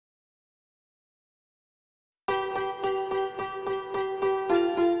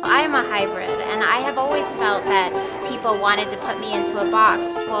I'm a hybrid, and I have always felt that people wanted to put me into a box.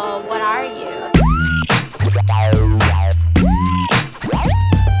 Well, what are you?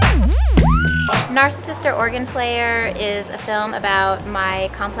 Narcissistic Organ Player is a film about my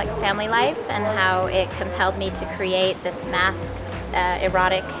complex family life and how it compelled me to create this masked,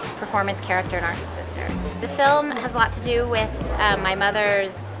 erotic performance character, Narcissister. The film has a lot to do with my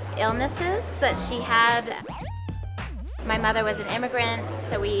mother's illnesses that she had. My mother was an immigrant,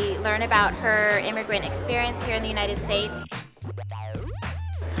 so we learn about her immigrant experience here in the United States.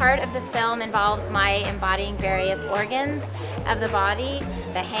 Part of the film involves my embodying various organs of the body,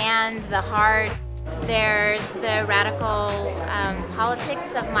 the hand, the heart. There's the radical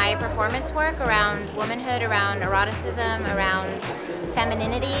politics of my performance work around womanhood, around eroticism, around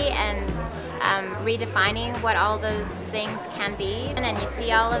femininity, and redefining what all those things can be. And you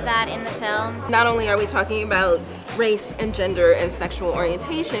see all of that in the film. Not only are we talking about race and gender and sexual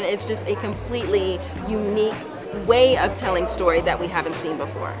orientation, it's just a completely unique way of telling story that we haven't seen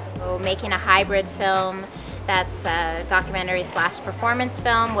before. So making a hybrid film that's a documentary / performance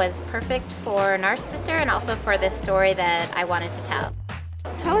film was perfect for Narcissister and also for this story that I wanted to tell.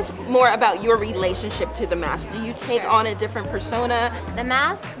 Tell us more about your relationship to the mask. Do you take on a different persona? The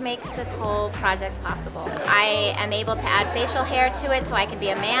mask makes this whole project possible. I am able to add facial hair to it so I can be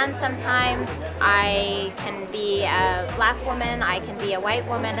a man sometimes. I can be a black woman, I can be a white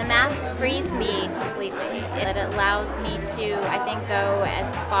woman. The mask frees me completely. It allows me to, I think, go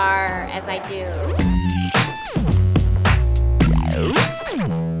as far as I do.